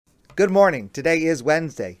Good morning. Today is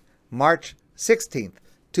Wednesday, March 16th,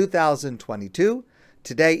 2022.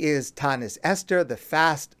 Today is Tanis Esther, the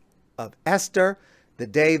fast of Esther, the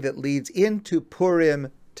day that leads into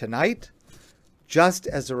Purim tonight. Just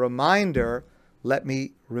as a reminder, let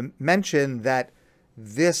me mention that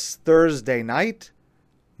this Thursday night,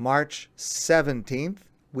 March 17th,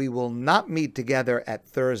 we will not meet together at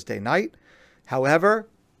Thursday night. However,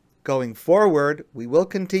 going forward, we will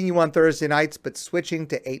continue on Thursday nights, but switching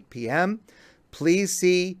to 8 p.m. Please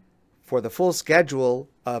see for the full schedule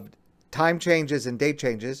of time changes and date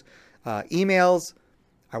changes, emails,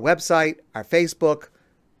 our website, our Facebook.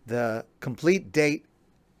 The complete date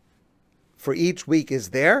for each week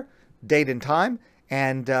is there, date and time,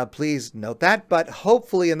 and please note that. But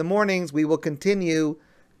hopefully in the mornings, we will continue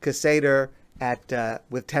Keseder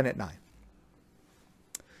with 10 at 9.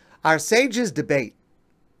 Our sages debate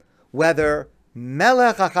whether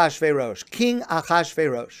Melech Achashverosh, King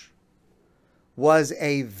Achashverosh, was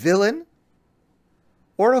a villain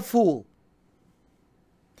or a fool.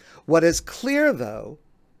 What is clear, though,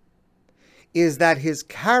 is that his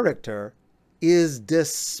character is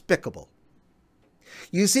despicable.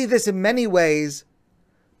 You see this in many ways,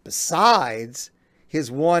 besides his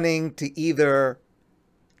wanting to either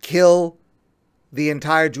kill the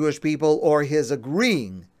entire Jewish people or his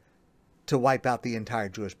agreeing to wipe out the entire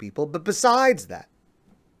Jewish people. But besides that,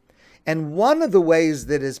 and one of the ways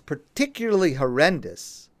that is particularly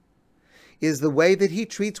horrendous is the way that he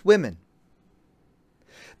treats women.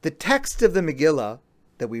 The text of the Megillah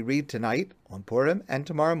that we read tonight on Purim and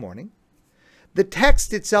tomorrow morning, the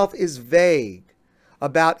text itself is vague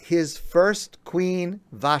about his first queen,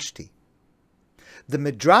 Vashti. The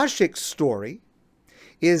Midrashic story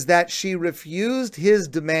is that she refused his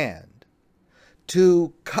demand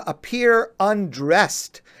to appear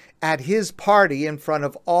undressed at his party in front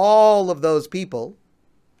of all of those people.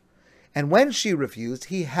 And when she refused,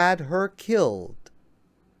 he had her killed.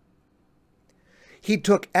 He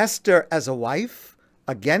took Esther as a wife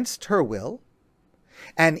against her will.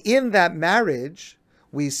 And in that marriage,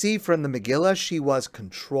 we see from the Megillah, she was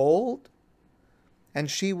controlled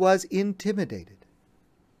and she was intimidated.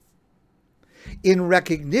 In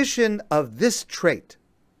recognition of this trait,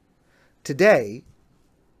 today,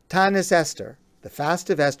 Tanis Esther, the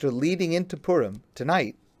fast of Esther leading into Purim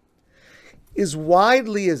tonight, is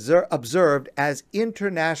widely observed as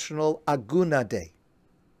International Aguna Day.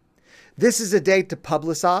 This is a day to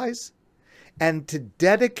publicize and to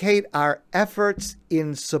dedicate our efforts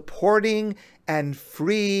in supporting and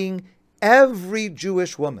freeing every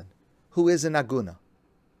Jewish woman who is an Aguna.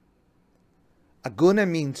 Aguna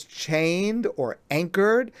means chained or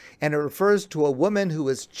anchored, and it refers to a woman who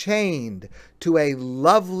is chained to a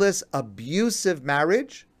loveless, abusive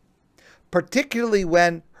marriage, particularly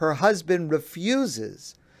when her husband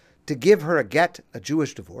refuses to give her a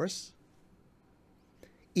Jewish divorce,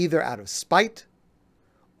 either out of spite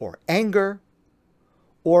or anger,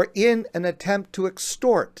 or in an attempt to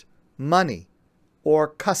extort money or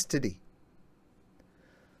custody.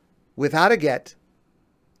 Without a get,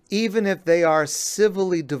 even if they are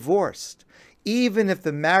civilly divorced, even if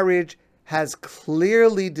the marriage has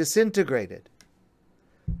clearly disintegrated,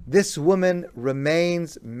 this woman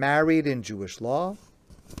remains married in Jewish law,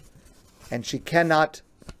 and she cannot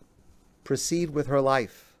proceed with her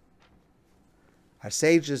life. Our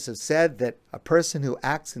sages have said that a person who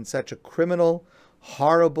acts in such a criminal,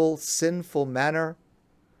 horrible, sinful manner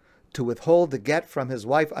to withhold the get from his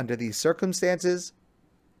wife under these circumstances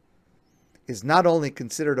is not only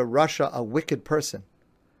considered a wicked person,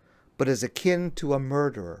 but is akin to a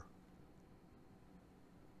murderer.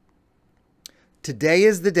 Today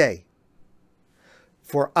is the day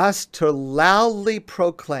for us to loudly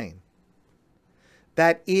proclaim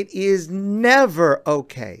that it is never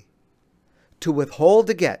okay to withhold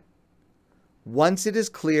a get once it is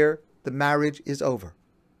clear the marriage is over.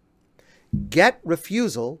 Get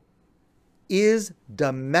refusal is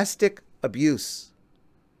domestic abuse.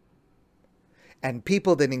 And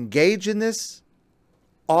people that engage in this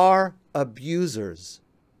are abusers.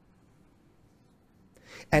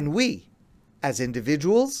 And we, as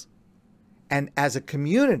individuals and as a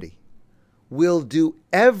community, will do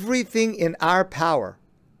everything in our power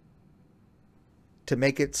to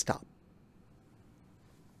make it stop.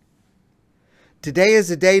 Today is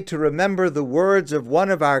a day to remember the words of one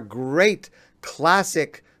of our great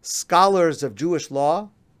classic scholars of Jewish law,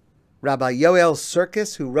 Rabbi Yoel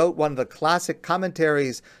Sirkis, who wrote one of the classic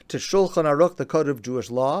commentaries to Shulchan Aruch, the Code of Jewish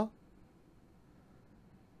Law.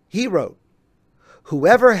 He wrote,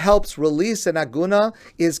 whoever helps release an aguna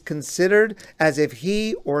is considered as if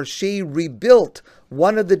he or she rebuilt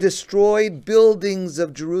one of the destroyed buildings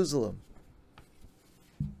of Jerusalem.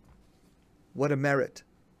 What a merit.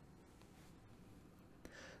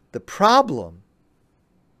 The problem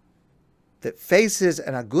that faces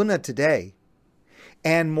an aguna today,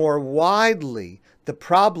 and more widely the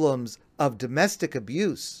problems of domestic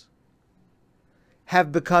abuse,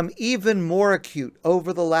 have become even more acute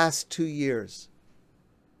over the last 2 years.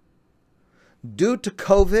 Due to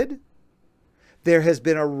COVID, there has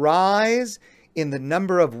been a rise in the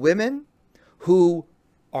number of women who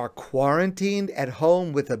are quarantined at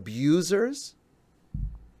home with abusers,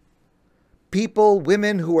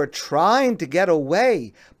 women who are trying to get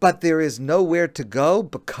away, but there is nowhere to go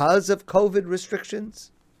because of COVID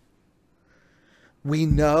restrictions. We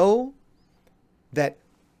know that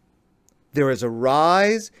there is a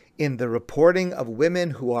rise in the reporting of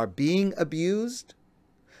women who are being abused.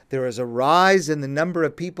 There is a rise in the number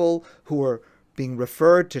of people who are being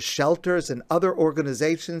referred to shelters and other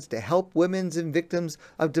organizations to help women and victims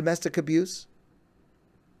of domestic abuse.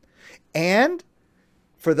 And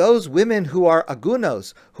for those women who are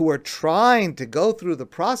agunos, who are trying to go through the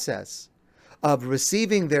process of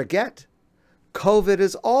receiving their get, COVID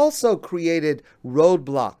has also created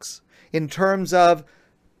roadblocks in terms of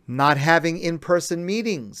not having in-person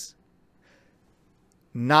meetings,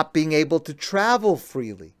 not being able to travel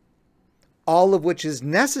freely, all of which is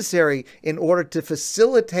necessary in order to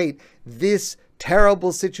facilitate this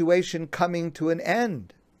terrible situation coming to an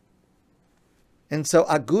end. And so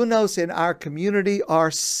agunos in our community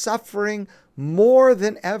are suffering more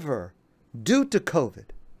than ever due to COVID.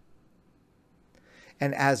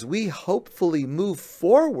 And as we hopefully move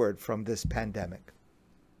forward from this pandemic,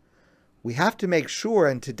 we have to make sure,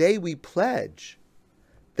 and today we pledge,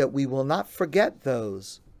 that we will not forget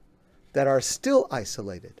those that are still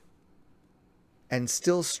isolated and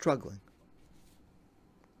still struggling.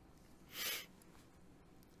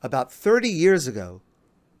 About 30 years ago,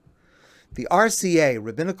 the RCA,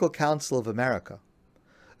 Rabbinical Council of America,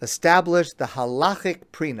 established the halachic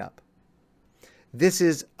prenup. This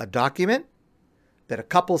is a document that a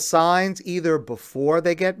couple signs either before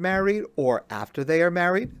they get married or after they are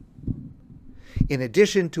married. In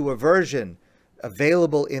addition to a version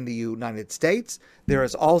available in the United States, there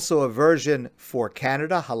is also a version for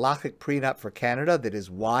Canada, halachic prenup for Canada, that is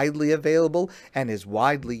widely available and is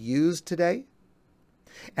widely used today.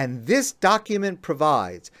 And this document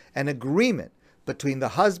provides an agreement between the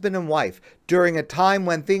husband and wife during a time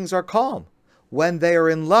when things are calm, when they are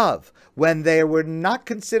in love, when they were not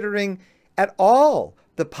considering at all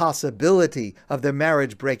the possibility of their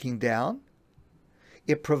marriage breaking down.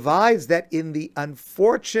 It provides that in the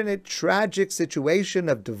unfortunate, tragic situation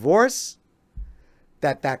of divorce,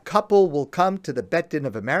 that couple will come to the Bet Din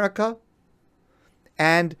of America,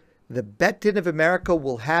 and the Bet Din of America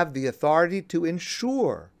will have the authority to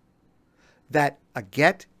ensure that a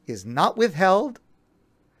get is not withheld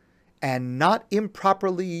and not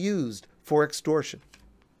improperly used for extortion.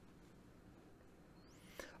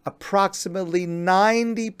 Approximately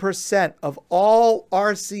 90% of all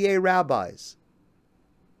RCA rabbis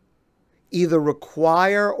either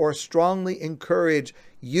require or strongly encourage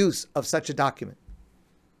use of such a document.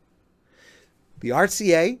 The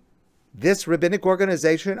RCA, this rabbinic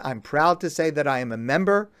organization, I'm proud to say that I am a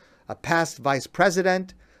member, a past vice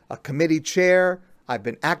president, a committee chair. I've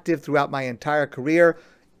been active throughout my entire career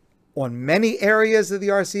on many areas of the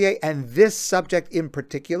RCA, and this subject in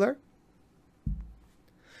particular.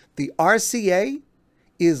 The RCA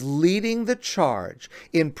is leading the charge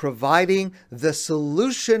in providing the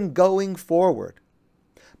solution going forward,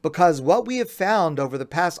 because what we have found over the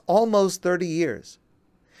past almost 30 years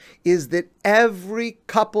is that every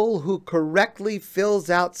couple who correctly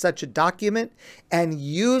fills out such a document and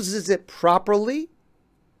uses it properly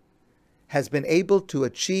has been able to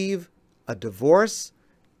achieve a divorce,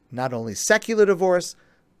 not only secular divorce,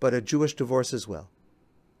 but a Jewish divorce as well.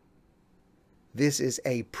 This is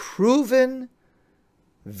a proven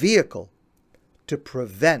vehicle to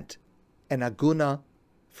prevent an aguna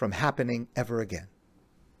from happening ever again.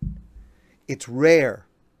 It's rare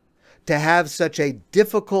to have such a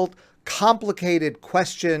difficult, complicated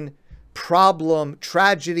question, problem,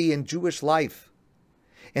 tragedy in Jewish life,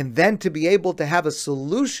 and then to be able to have a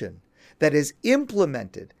solution that is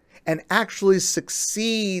implemented and actually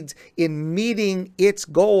succeeds in meeting its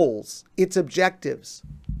goals, its objectives.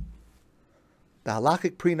 The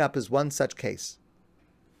halachic prenup is one such case.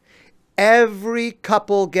 Every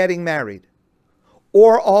couple getting married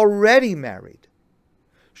or already married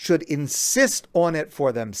should insist on it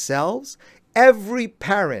for themselves Every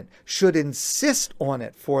parent should insist on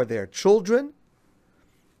it for their children,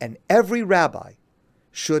 and every rabbi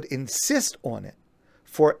should insist on it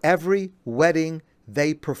for every wedding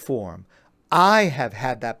they perform. I have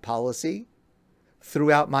had that policy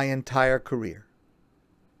throughout my entire career.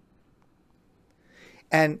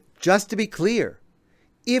 And just to be clear,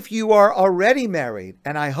 if you are already married,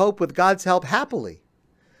 and I hope with God's help happily,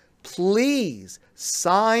 please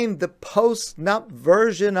sign the post-nup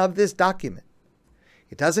version of this document.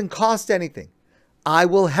 It doesn't cost anything. I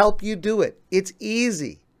will help you do it. It's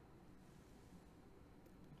easy.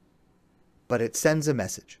 But it sends a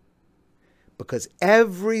message. Because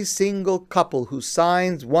every single couple who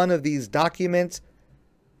signs one of these documents,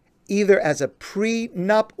 either as a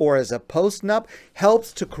pre-nup or as a post-nup,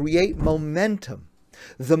 helps to create momentum.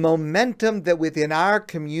 The momentum that within our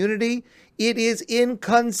community, it is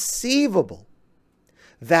inconceivable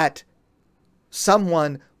that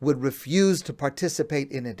someone would refuse to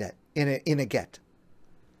participate in a get.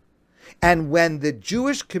 And when the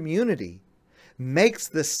Jewish community makes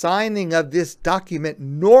the signing of this document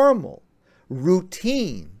normal,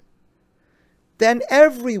 routine, then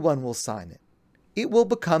everyone will sign it. It will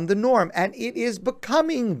become the norm, and it is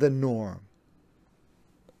becoming the norm.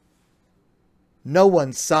 No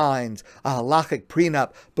one signs a halachic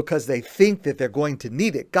prenup because they think that they're going to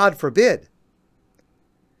need it. God forbid.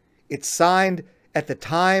 It's signed at the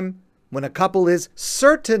time when a couple is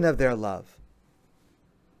certain of their love.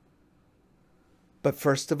 But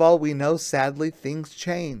first of all, we know, sadly, things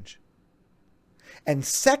change. And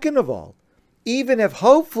second of all, even if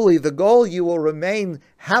hopefully the goal you will remain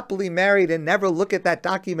happily married and never look at that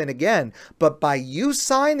document again, but by you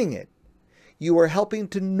signing it, you are helping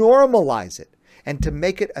to normalize it and to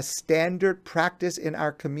make it a standard practice in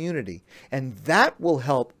our community. And that will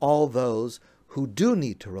help all those who do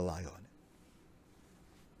need to rely on it.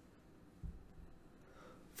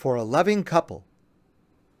 For a loving couple,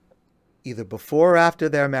 either before or after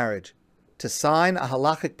their marriage, to sign a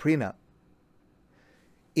halachic prenup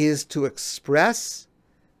is to express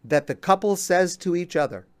that the couple says to each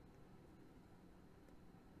other,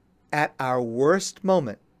 at our worst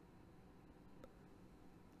moment,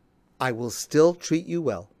 I will still treat you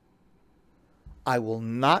well. I will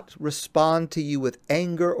not respond to you with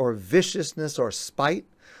anger or viciousness or spite.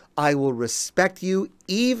 I will respect you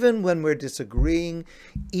even when we're disagreeing,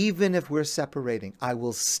 even if we're separating. I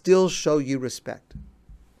will still show you respect.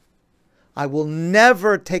 I will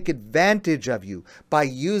never take advantage of you by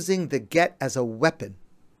using the get as a weapon.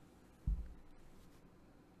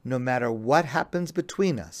 No matter what happens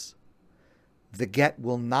between us, the get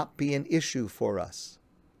will not be an issue for us.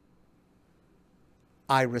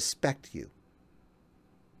 I respect you.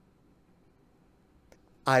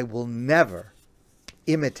 I will never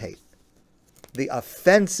imitate the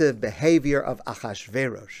offensive behavior of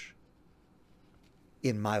Achashverosh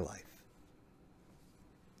in my life.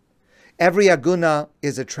 Every aguna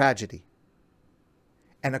is a tragedy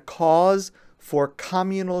and a cause for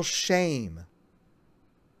communal shame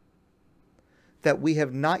that we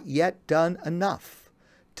have not yet done enough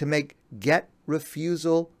to make get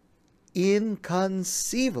refusal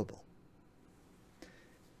inconceivable.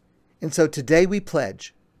 And so today we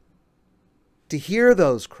pledge to hear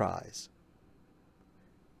those cries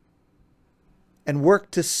and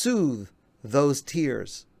work to soothe those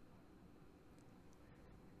tears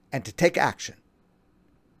and to take action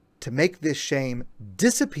to make this shame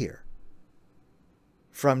disappear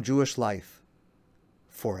from Jewish life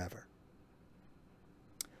forever.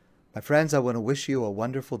 My friends, I want to wish you a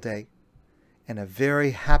wonderful day and a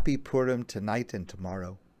very happy Purim tonight and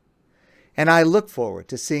tomorrow. And I look forward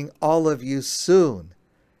to seeing all of you soon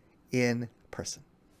in person.